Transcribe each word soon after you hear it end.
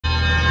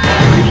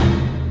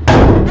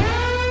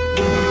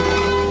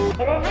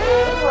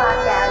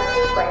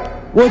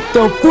What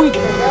the freak?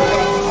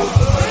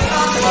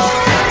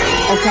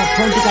 Okay,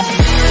 turn to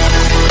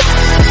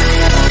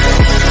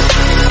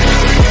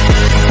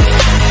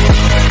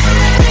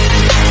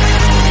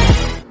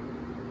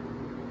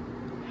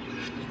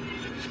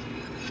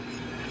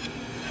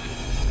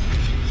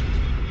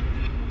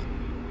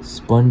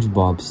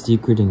SpongeBob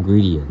secret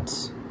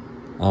ingredients.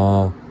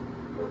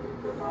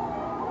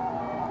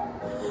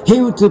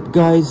 Hey, what's up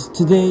guys?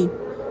 Today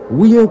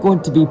we are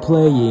going to be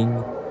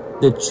playing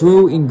the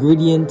True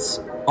Ingredients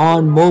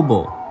on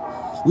mobile.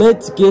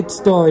 Let's get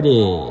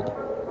started.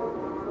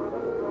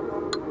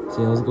 So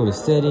let's go to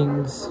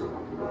settings.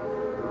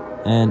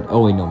 And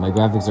oh wait, no, my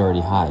graphics are already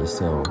high,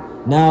 so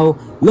now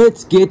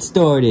let's get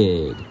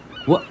started.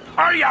 What?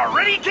 Are you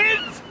ready,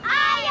 kids?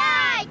 Aye,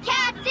 aye,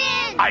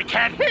 Captain! I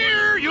can't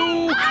hear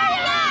you! Aye,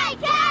 aye,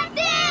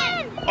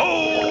 Captain!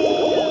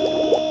 Oh!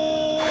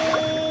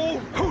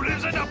 Who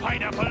lives in a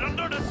pineapple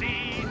under the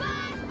sea?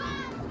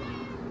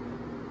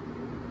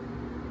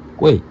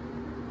 Wait,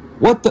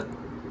 what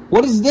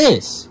is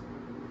this?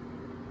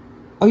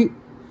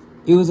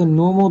 It was a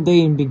normal day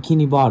in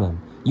Bikini Bottom.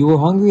 You were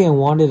hungry and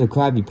wanted a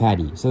Krabby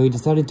Patty, so you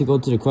decided to go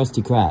to the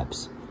Krusty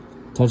Krabs.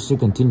 Touch to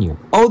continue.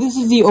 Oh, this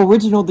is the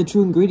original The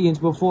True Ingredients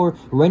before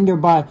Render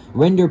Pie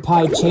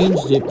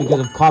changed it because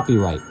of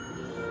copyright.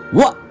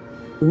 What?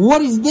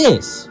 What is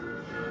this?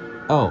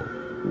 Oh,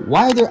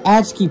 why are there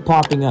ads keep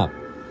popping up?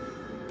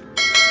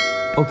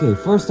 Okay,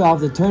 first off,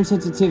 the turn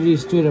sensitivity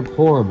is straight up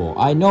horrible.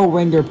 I know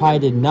Render Pie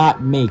did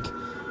not make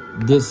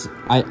this.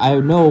 I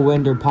know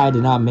Render Pie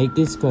did not make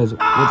this because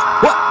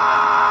what?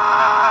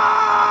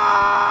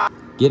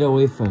 Get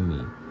away from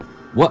me.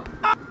 What?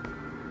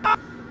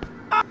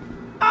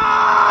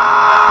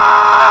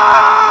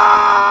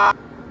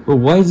 But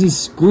why is he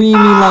screaming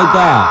like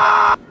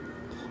that?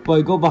 But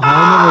I go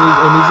behind him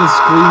and he's just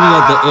screaming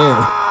at the air.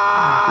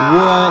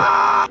 What?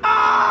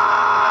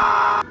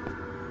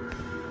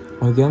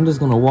 Okay, I'm just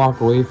gonna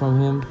walk away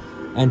from him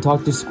and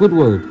talk to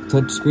Squidward.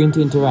 Touch screen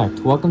to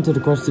interact. Welcome to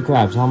the Krusty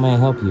Krabs. How may I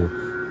help you?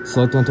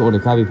 Select one to order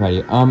Krabby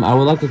Patty. I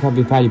would like a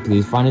Krabby Patty,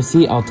 please. Find a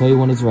seat. I'll tell you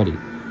when it's ready.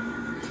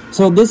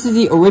 So this is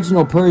the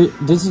original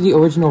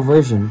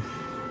version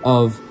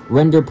of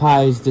Render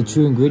Pie's The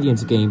True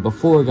Ingredients game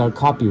before it got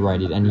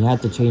copyrighted and he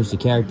had to change the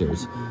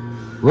characters.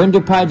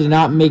 Render Pie did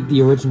not make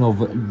the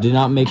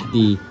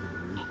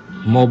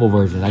mobile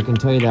version. I can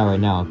tell you that right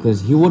now,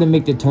 because he wouldn't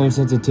make the turn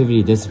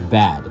sensitivity this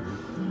bad.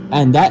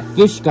 And that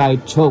fish guy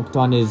choked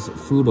on his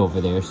food over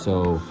there,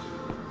 so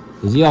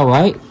is he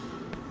alright?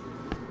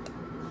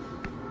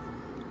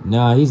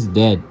 Nah, he's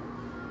dead.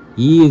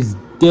 He is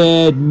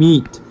dead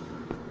meat.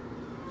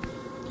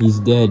 He's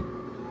dead.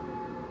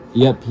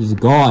 Yep, he's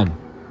gone.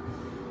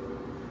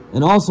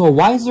 And also,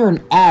 why is there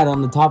an ad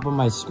on the top of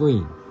my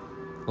screen?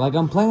 Like,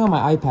 I'm playing on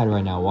my iPad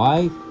right now.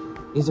 Why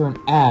is there an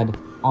ad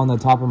on the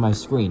top of my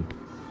screen?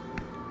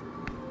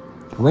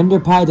 Render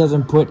Pie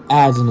doesn't put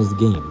ads in his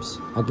games.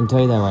 I can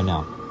tell you that right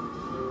now.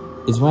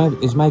 Is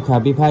my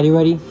Krabby Patty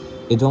ready?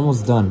 It's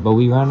almost done, but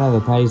we ran out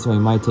of patties, so it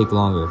might take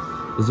longer.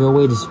 Is there a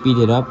way to speed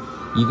it up?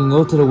 You can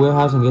go to the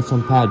warehouse and get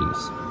some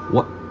patties.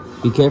 What?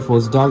 Be careful,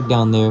 it's dark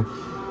down there.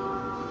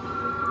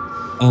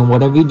 And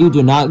whatever you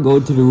do not go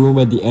to the room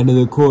at the end of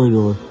the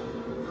corridor.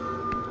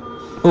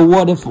 But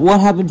what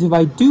happens if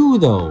I do,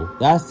 though?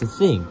 That's the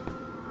thing.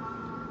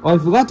 Oh, I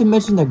forgot to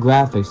mention the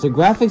graphics. The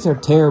graphics are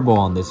terrible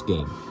on this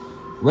game.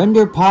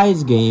 Render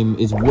Pie's game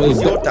is way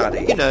better.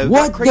 You know,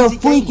 what the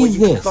freak is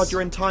this?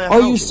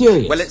 Are you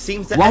serious? Well, it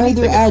seems that why are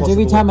there ads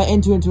every time I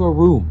enter into a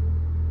room?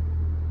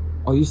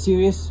 Are you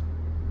serious?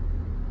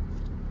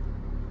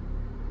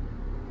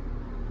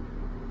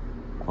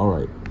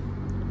 Alright.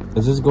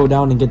 Let's just go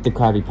down and get the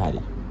Krabby Patty.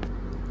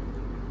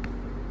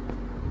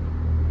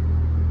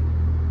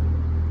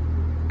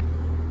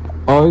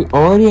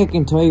 Already I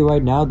can tell you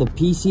right now, the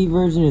PC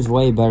version is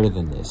way better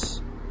than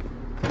this.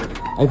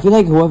 I feel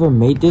like whoever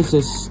made this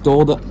just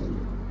stole the...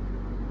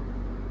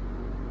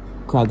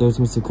 Crap, there's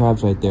Mr.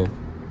 Krabs right there.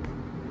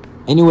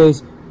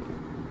 Anyways,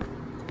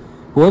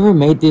 whoever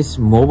made this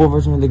mobile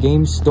version of the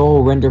game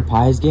stole Render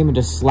Pie's game and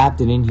just slapped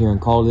it in here and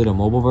called it a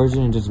mobile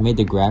version and just made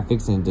the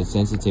graphics and the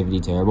sensitivity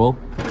terrible.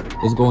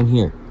 Let's go in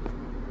here.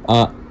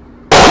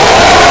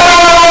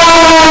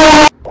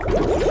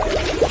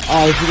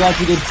 I forgot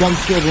to get jump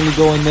scared when you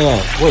go in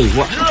there. Wait,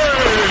 what?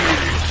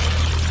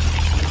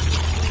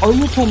 Oh,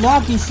 you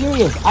cannot be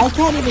serious. I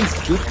can't even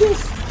skip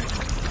this?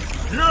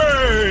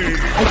 Yay!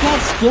 I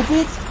can't skip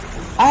it?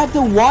 I have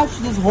to watch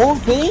this whole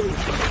thing?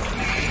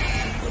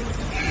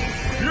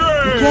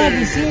 Yay! You can't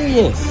be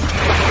serious.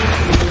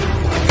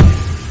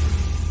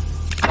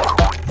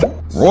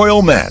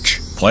 Royal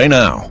match. Play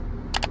now.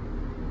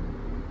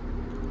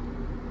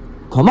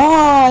 Come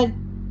on!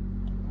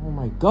 Oh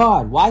my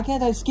god, why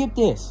can't I skip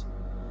this?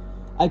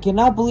 I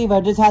cannot believe I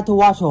just had to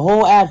watch a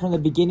whole ad from the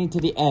beginning to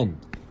the end.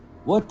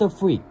 What the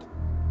freak?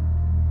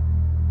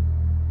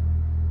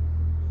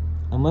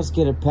 I must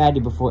get a patty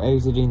before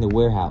exiting the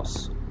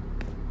warehouse.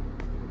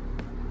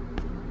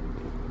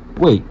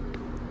 Wait.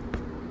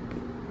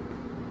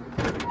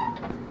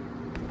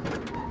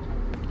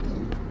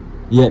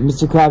 Yeah,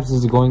 Mr. Krabs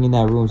is going in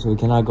that room, so we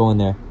cannot go in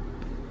there.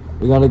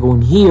 We gotta go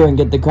in here and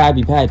get the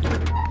Krabby Patty.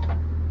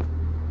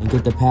 And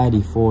get the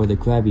patty for the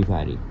Krabby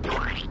Patty.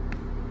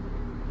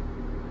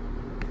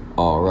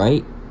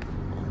 Alright.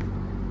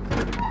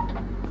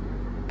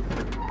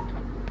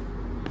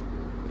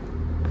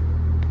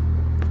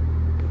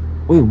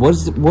 Wait,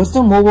 was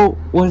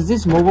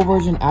this mobile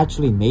version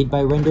actually made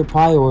by Render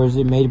Pie, or is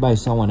it made by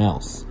someone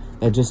else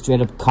that just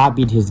straight up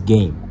copied his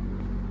game?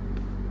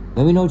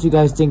 Let me know what you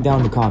guys think down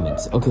in the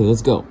comments. Okay,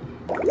 let's go.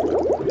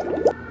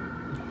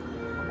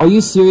 Are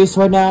you serious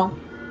right now?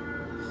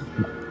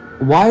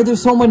 Why are there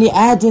so many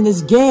ads in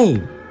this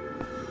game?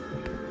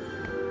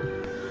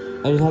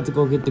 I just have to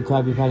go get the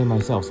Krabby Patty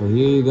myself, so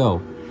here you go.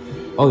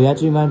 Oh, you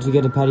actually managed to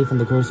get a patty from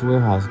the cursed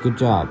warehouse. Good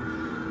job.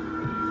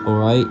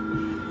 Alright.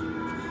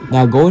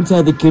 Now go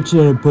inside the kitchen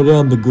and put it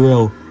on the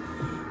grill.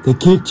 The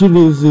kitchen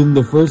is in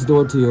the first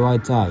door to your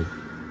right side.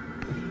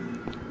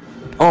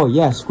 Oh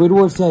yeah,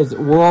 Squidward says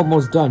we're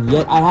almost done.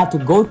 Yet I have to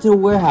go to the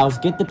warehouse,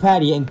 get the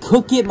patty, and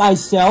cook it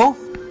myself?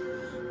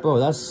 Bro,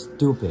 that's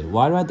stupid.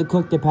 Why do I have to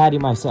cook the patty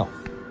myself?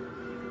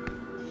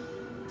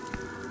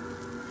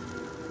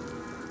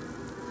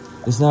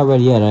 It's not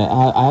ready yet.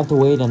 I have to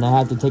wait, and I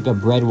have to take a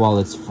bread while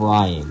it's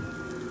frying.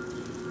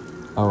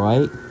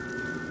 Alright?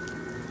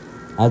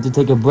 I have to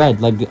take a bread,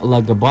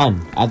 like a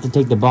bun. I have to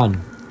take the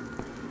bun.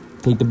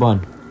 Take the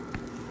bun.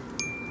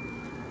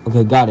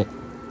 Okay, got it.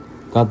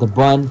 Got the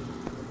bun.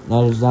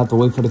 Now I just have to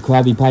wait for the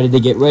Krabby Patty to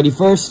get ready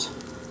first.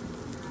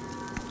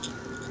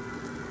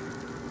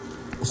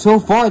 So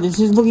far, this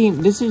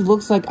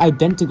looks like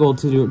identical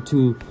to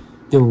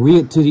the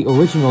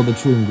original The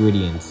True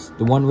Ingredients,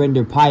 the one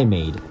Render Pie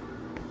made.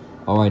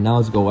 All right, now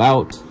let's go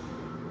out.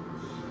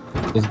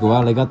 Let's go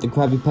out. I got the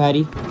Krabby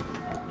Patty.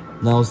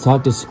 Now let's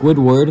talk to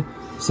Squidward.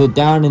 Sit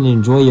down and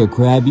enjoy your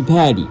Krabby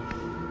Patty.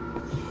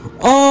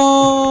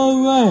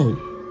 All right.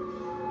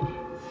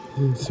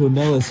 So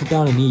now let's sit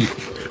down and eat.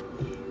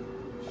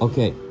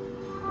 Okay.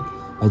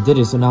 I did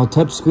it. So now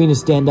touch screen to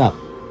stand up.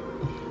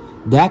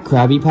 That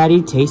Krabby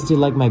Patty tasted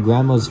like my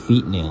grandma's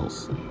feet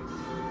nails.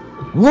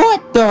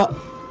 What the?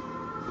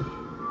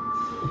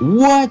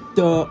 What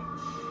the?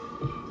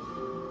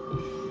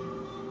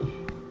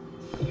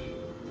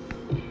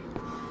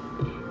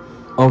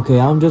 Okay,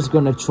 I'm just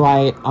gonna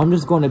try it. I'm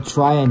just gonna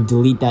try and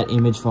delete that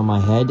image from my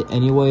head.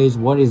 Anyways,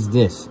 what is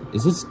this?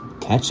 Is this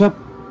ketchup?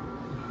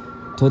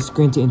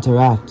 Touchscreen to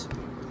interact.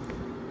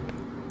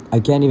 I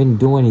can't even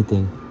do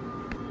anything.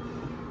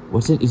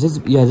 What's it? Is this?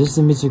 Yeah, this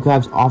is Mr.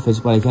 Krabs' office,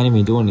 but I can't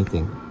even do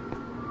anything.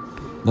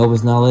 Nope,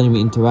 it's not letting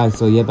me interact.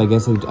 So yep, I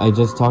guess I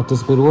just talked to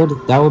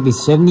Squidward. That would be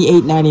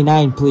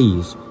 $78.99,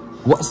 please.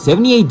 What?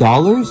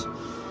 $78?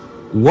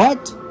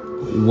 What?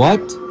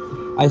 What?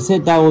 I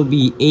said that would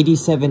be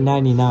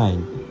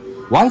 $87.99.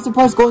 Why is the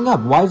price going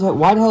up? Why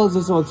the hell is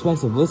this so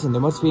expensive? Listen,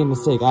 there must be a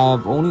mistake. I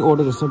have only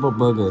ordered a simple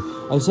burger.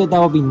 I said that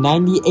would be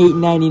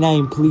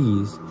 $98.99,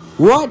 please.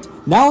 What?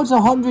 Now it's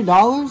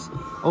 $100?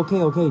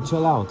 Okay,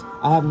 chill out.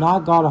 I have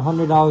not got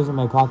 $100 in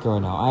my pocket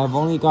right now. I have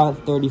only got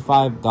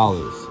 $35.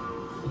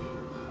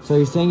 So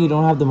you're saying you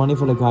don't have the money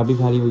for the Krabby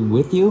Patty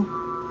with you?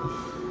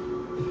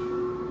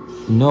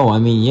 No, I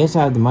mean, yes,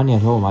 I have the money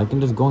at home. I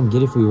can just go and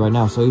get it for you right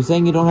now. So you're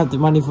saying you don't have the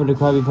money for the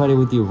Krabby Patty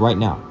with you right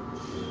now?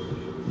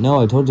 No,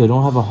 I told you I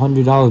don't have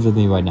 $100 with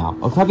me right now.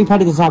 A Krabby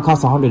Patty does not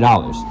cost $100.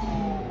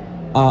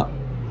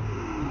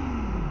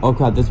 Oh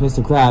crap, that's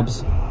Mr.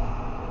 Krabs.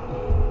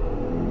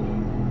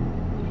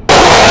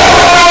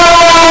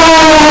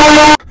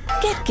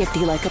 Get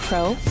gifty like a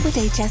pro with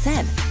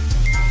HSN.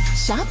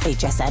 Shop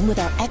HSN with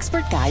our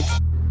expert guides.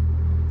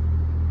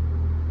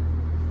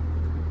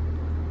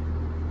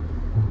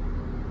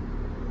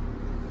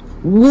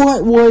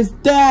 What was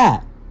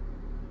that?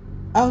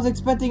 I was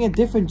expecting a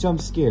different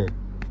jump scare.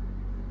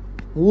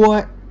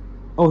 What?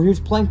 Oh, here's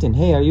Plankton.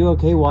 Hey, are you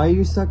okay? Why are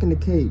you stuck in the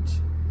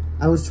cage?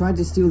 I was trying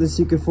to steal the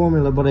secret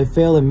formula, but I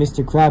failed and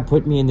Mr. Krab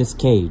put me in this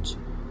cage.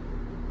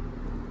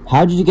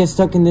 How did you get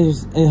stuck in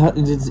this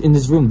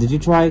room? Did you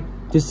try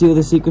to steal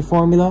the secret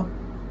formula?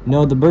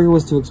 No, the burger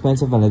was too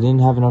expensive and I didn't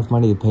have enough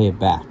money to pay it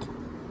back.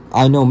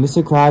 I know,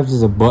 Mr. Krabs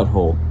is a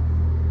butthole.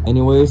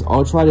 Anyways,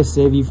 I'll try to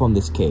save you from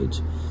this cage.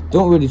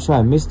 Don't really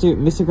try. Mr.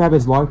 Krab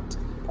has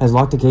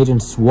locked the cage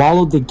and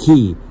swallowed the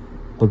key.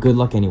 But good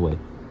luck anyway.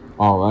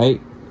 Alright.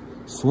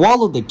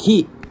 Swallowed the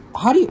key.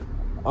 How do you...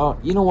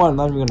 you know what? I'm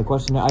not even going to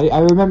question it. I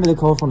remember the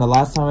code from the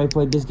last time I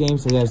played this game.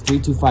 So that's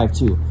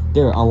 3252.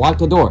 There, unlock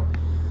the door.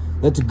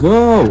 Let's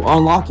go.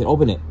 Unlock it.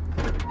 Open it.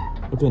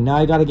 Okay, now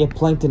I got to get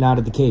Plankton out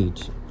of the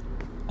cage.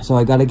 So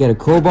I got to get a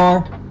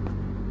crowbar.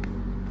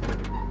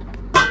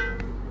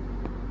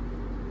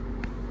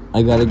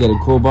 I got to get a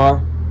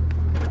crowbar.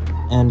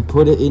 And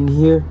put it in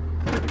here.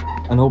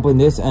 And open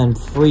this and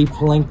free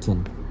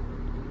Plankton.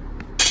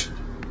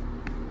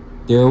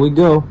 There we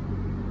go.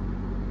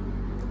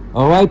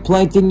 Alright,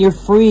 Plankton, you're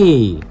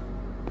free.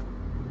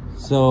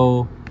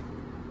 So,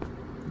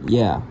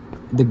 yeah.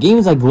 The game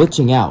is like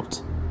glitching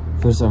out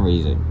for some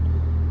reason.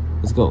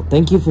 Let's go.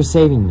 Thank you for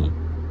saving me.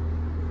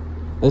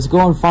 Let's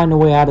go and find a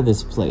way out of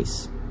this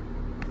place.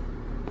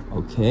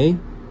 Okay.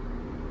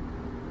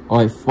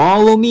 Alright,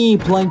 follow me,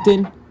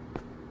 Plankton.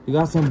 We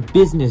got some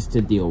business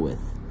to deal with.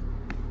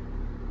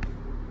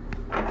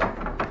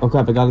 Oh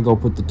crap, I gotta go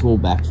put the tool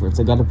back first.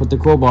 I gotta put the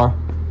crowbar.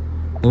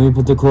 Let me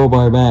put the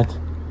crowbar back.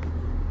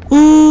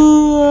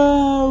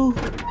 Oh!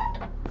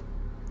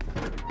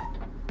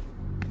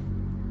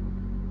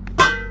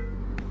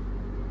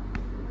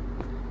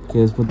 Okay,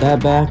 let's put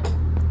that back.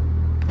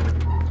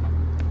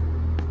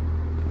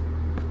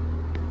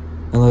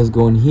 And let's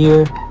go in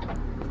here.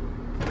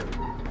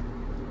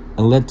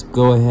 And let's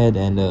go ahead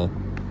and,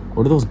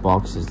 what are those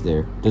boxes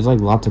there? There's like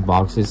lots of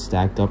boxes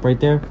stacked up right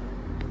there.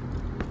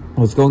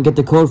 Let's go and get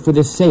the code for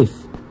this safe.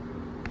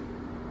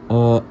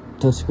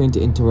 Touchscreen to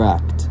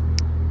interact.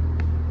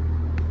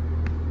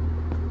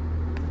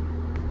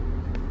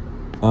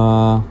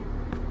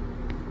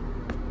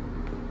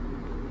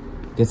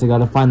 Guess I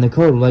gotta find the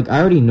code. Like, I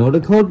already know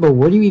the code, but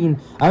where do you even...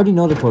 I already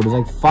know the code. It's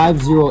like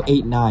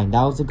 5089.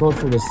 That was the code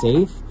for the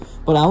safe.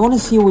 But I want to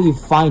see where you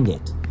find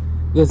it.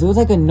 Because there was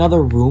like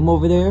another room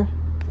over there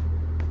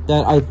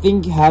that I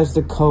think has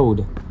the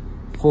code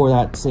for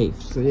that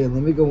safe. So yeah,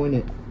 let me go in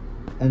it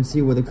and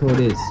see where the code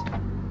is.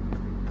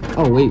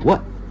 Oh wait,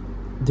 what?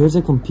 There's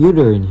a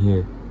computer in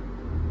here.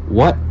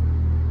 What?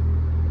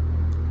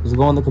 Let's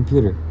go on the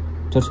computer.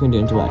 Touchscreen to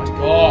interact.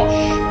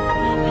 Gosh.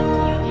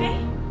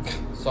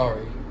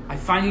 Sorry. I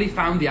finally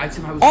found the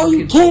item I was Are looking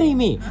you kidding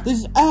me?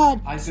 This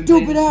ad, I've been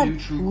stupid playing ad,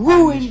 this new true crime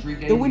ruined mystery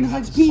game. the You Windows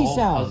have to XP solve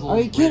sound. puzzles, Are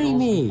you kidding riddles,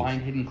 me? and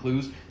find hidden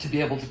clues to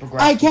be able to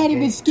progress. I can't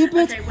even skip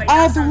it. Okay, wait, I that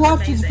have to sounds watch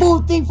this amazing.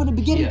 full thing from the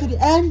beginning to the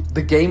end.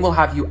 The game will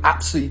have you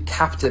absolutely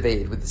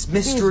captivated with its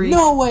mystery,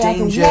 There's no way I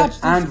can danger, watch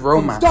this and from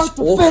romance, start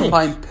to all finish.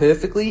 combined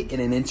perfectly in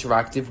an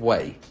interactive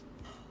way.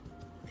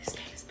 This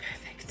game is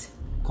perfect.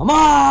 Come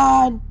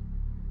on.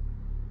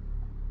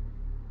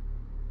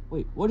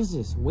 Wait, what is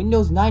this?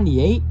 Windows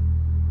 98?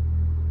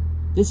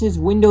 This is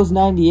Windows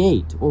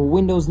 98 or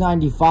Windows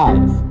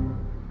 95.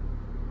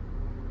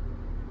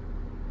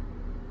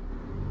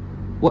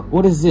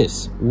 What is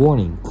this?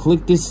 Warning.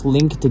 Click this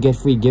link to get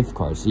free gift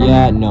cards.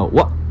 Yeah, no.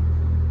 What?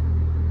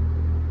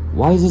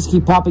 Why does this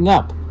keep popping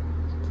up?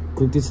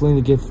 Click this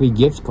link to get free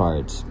gift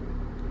cards.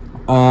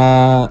 You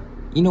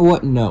know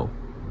what? No.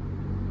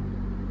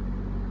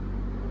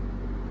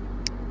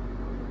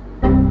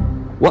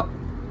 What?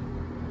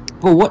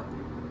 But what?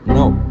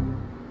 No.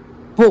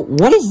 But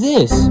what is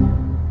this?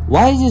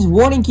 Why does this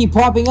warning keep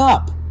popping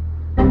up?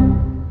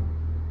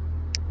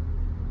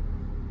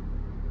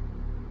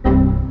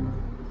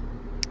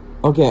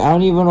 Okay, I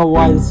don't even know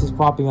why this is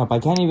popping up. I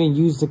can't even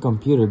use the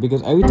computer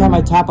because every time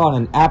I tap on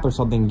an app or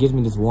something, it gives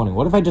me this warning.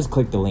 What if I just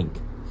click the link?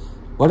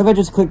 What if I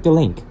just click the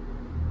link?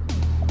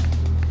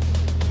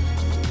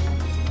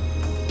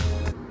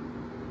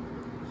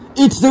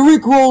 It's the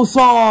Rickroll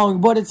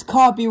song, but it's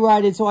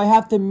copyrighted, so I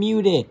have to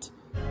mute it.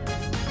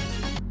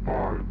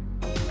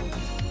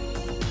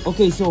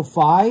 Okay, so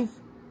 5,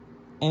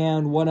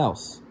 and what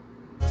else?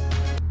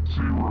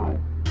 0.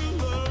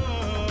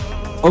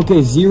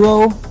 Okay,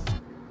 0.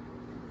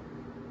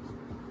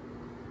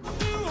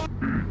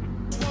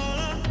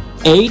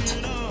 8.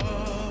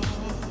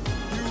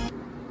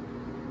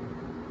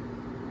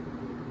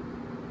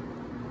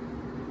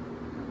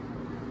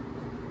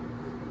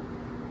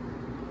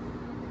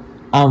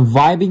 I'm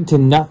vibing to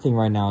nothing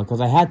right now because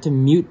I had to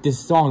mute this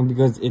song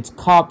because it's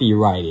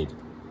copyrighted.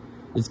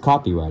 It's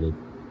copyrighted.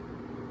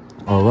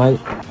 Alright.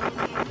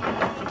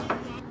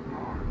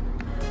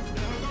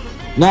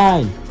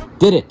 9.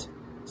 Did it.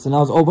 So now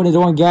let's open the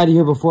door and get out of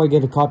here before I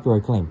get a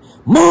copyright claim.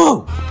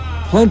 Move!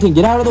 Plankton,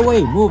 get out of the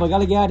way. Move, I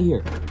gotta get out of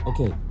here.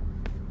 Okay.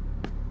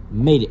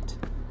 Made it.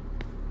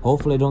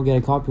 Hopefully I don't get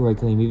a copyright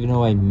claim even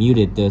though I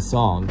muted the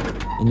song.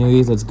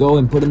 Anyways, let's go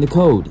and put in the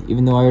code.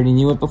 Even though I already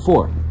knew it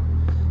before.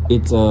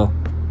 It's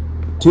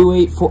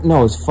 284.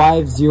 No, it's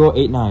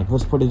 5089.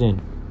 Let's put it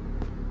in.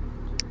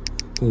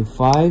 Okay,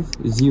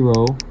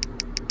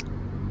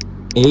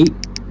 508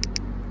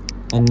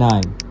 and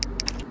 9.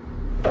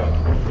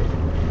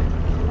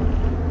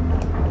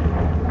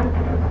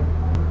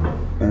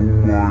 Oh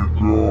my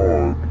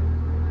god.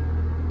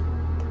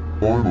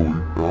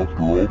 Finally,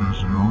 after all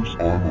these years,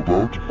 I'm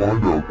about to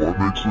find out what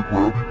makes the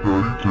Krabby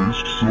Patty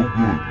taste so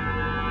good.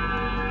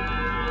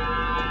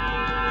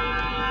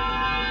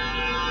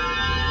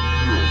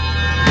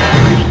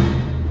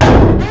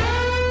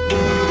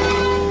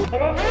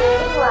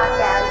 Initiating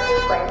lockdown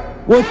sequence.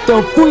 What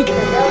the freak? The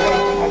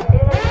building as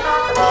soon as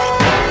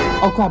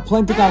possible. Oh crap,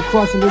 Plankton got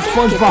crushed and there's Get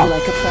SpongeBob.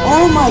 like a pro.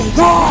 Oh my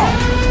god!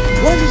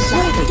 Let me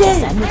Shop get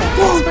HSN with our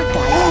Go! expert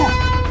guide.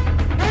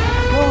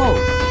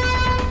 Go!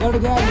 Gotta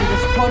get out of here, the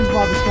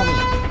SpongeBob is coming.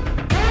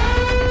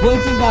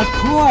 Plankton got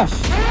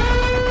crushed!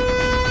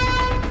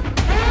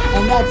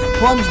 And that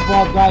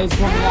SpongeBob guy is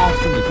coming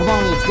after me. Come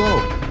on, let's go.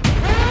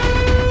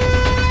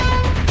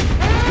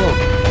 Let's go.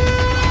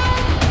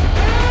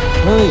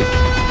 Hurry!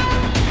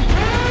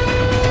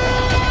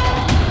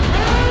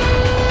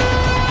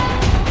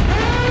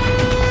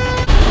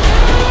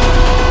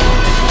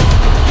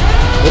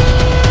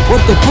 What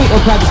the freak? Oh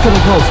crap, it's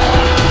coming close.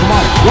 Come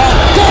on, run!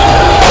 Go!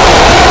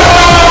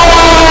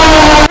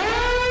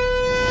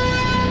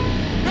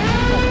 Oh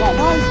my god,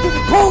 now he's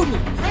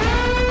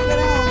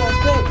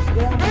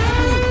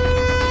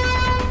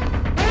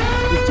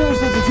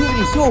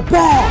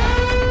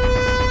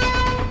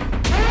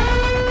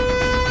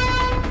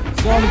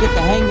starting to get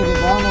the hang of it,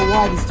 but I don't know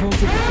why this turns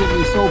into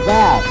shit so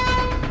bad.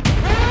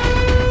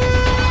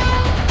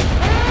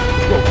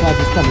 Let's go, Crab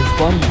is coming.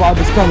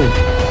 SpongeBob is coming.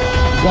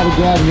 We gotta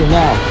get out of here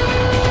now.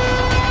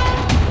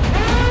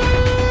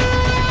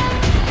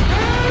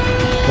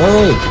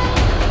 Hurry!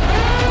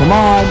 Come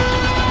on!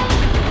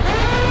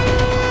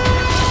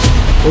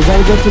 We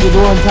gotta get to the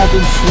door and type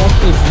in Shrek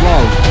is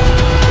love.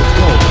 Let's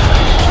go.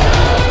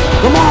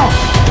 Come on!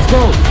 Let's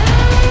go!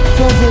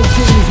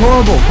 Translation is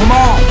horrible. Come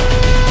on!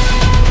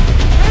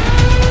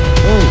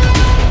 Hey!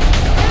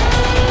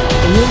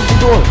 And here's the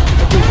door.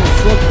 Okay, so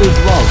Shrek is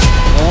love.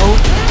 L.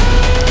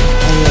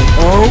 And then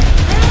O.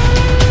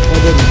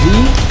 And then V.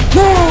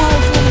 No! I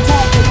was trying to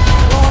tap it!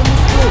 No, I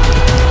missed it!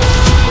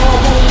 No, I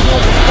gotta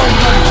get the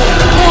SpongeBob.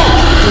 No!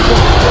 Let's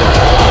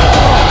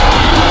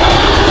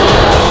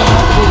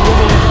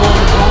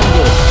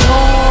go!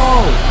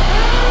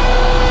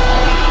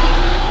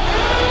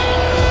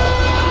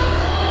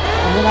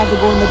 I'm gonna have to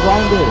go in the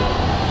grinder.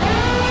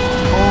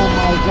 Oh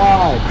my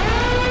god.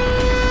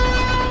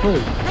 Hey,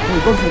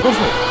 go for it, go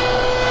for it.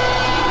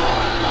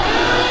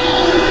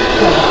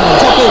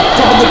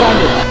 Jump in the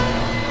grinder.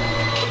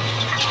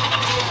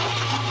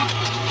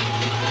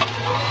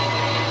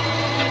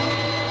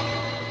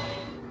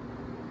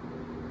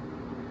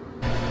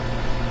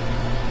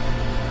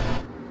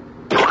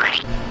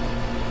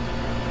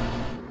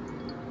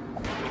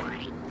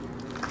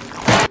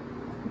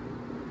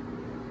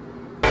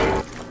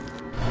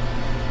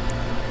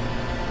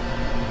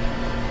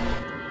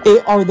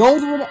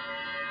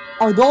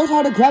 Are those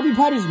how the Krabby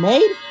Patty's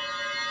made?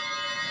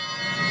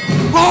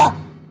 Ah!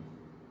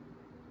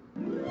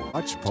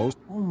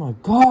 Oh my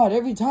god,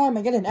 every time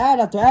I get an ad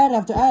after ad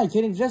after ad,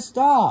 can it just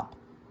stop?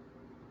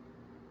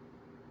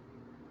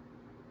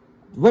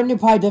 Render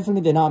Pie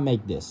definitely did not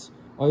make this.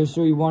 Are you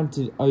sure you want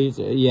to?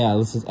 Yeah,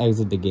 let's just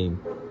exit the game.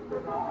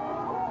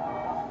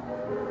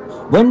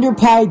 Render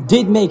Pie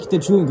did make the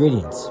true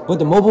ingredients, but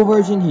the mobile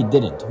version, he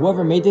didn't.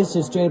 Whoever made this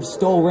just straight up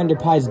stole Render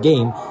Pie's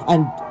game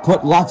and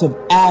put lots of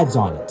ads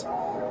on it.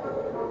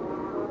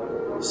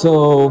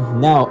 So,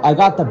 now, I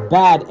got the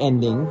bad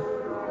ending,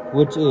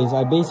 which is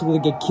I basically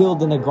get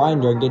killed in a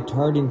grinder and get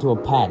turned into a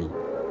patty.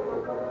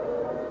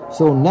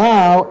 So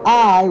now,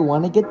 I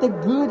want to get the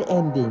good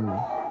ending.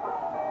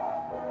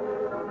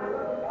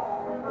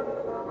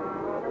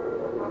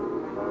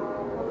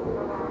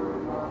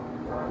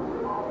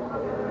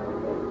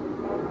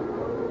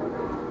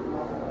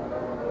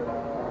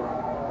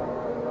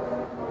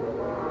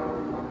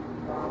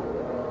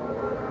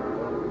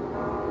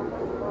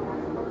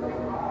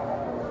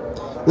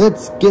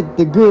 Let's get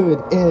the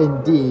good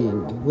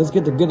ending. Let's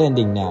get the good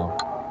ending now.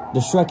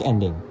 The Shrek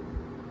ending.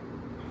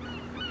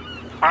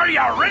 Are you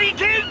ready,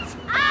 kids?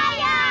 Aye,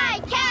 aye,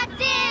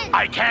 Captain!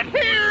 I can't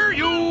hear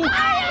you. Aye,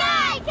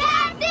 aye,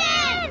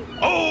 Captain!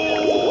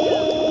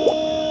 Oh!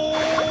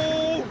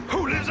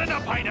 Who lives in a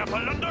pineapple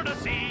under the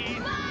sea?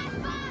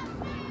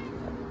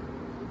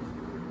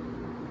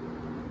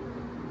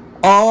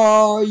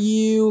 Are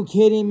you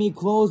kidding me?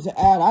 Close the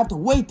ad. I have to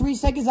wait 3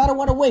 seconds. I don't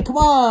want to wait. Come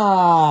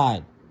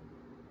on.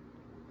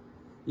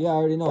 Yeah, I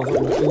already know.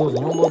 It was a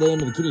normal day in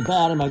the Bikini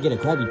Bottom. I get a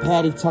Krabby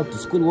Patty, talk to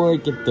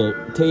Squidward, get the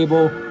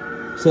table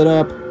set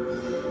up.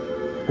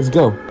 Let's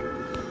go.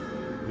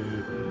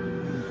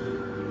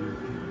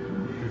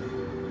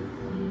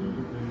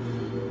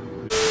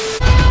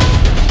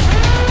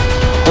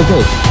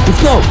 Okay,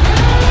 let's go.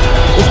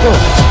 Let's go.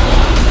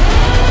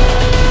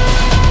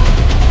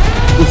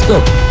 Let's go.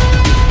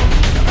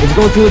 Let's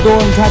go to the door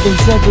and type in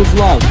Shrek is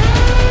love.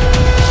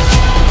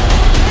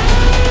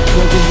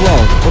 Shrek is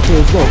love. Okay,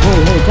 let's go.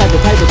 Hurry, type it.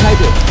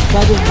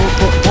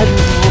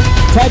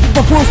 Type it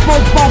before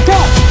SpongeBob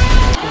comes.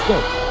 Let's go.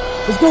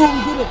 Let's go, we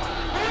did it.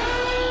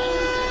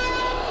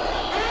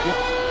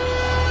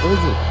 Where is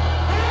it?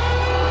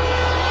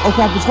 Oh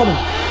crap, it's coming.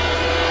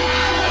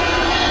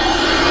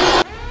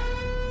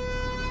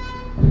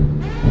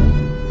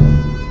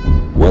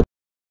 What?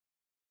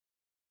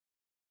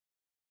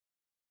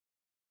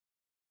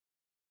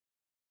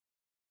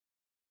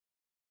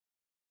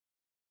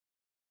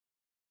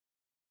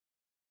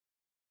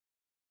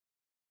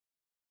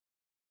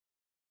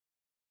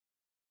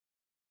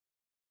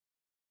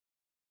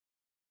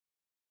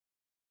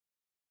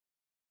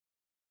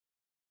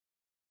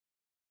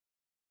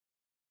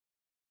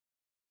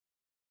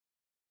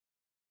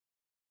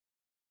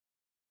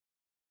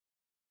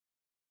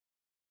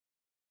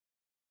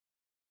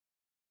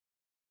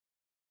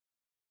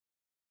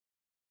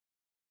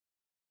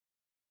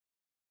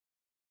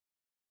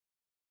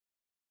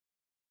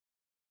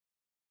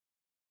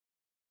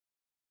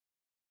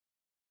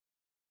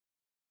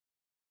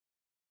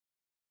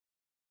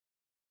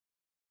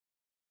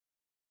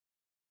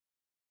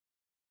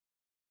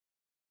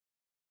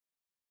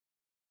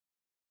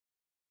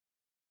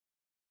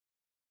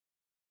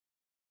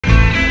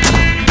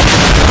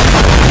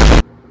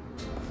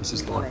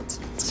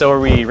 So are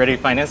we ready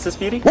to finance this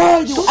beauty? Why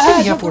you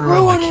ads have to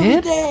ruin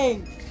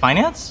everything?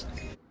 Finance?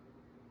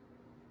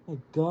 My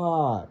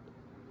god.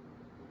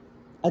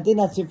 I think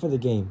that's it for the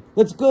game.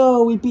 Let's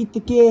go, we beat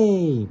the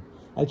game.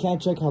 I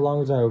can't check how long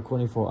was I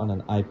recording for on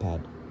an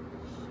iPad.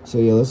 So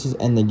yeah, let's just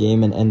end the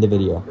game and end the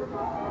video.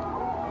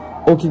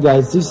 Okay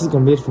guys, this is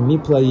gonna be it for me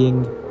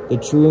playing the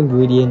True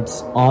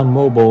Ingredients on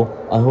mobile.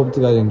 I hope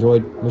you guys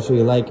enjoyed. Make sure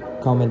you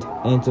like, comment,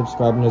 and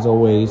subscribe, and as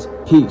always,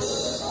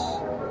 peace.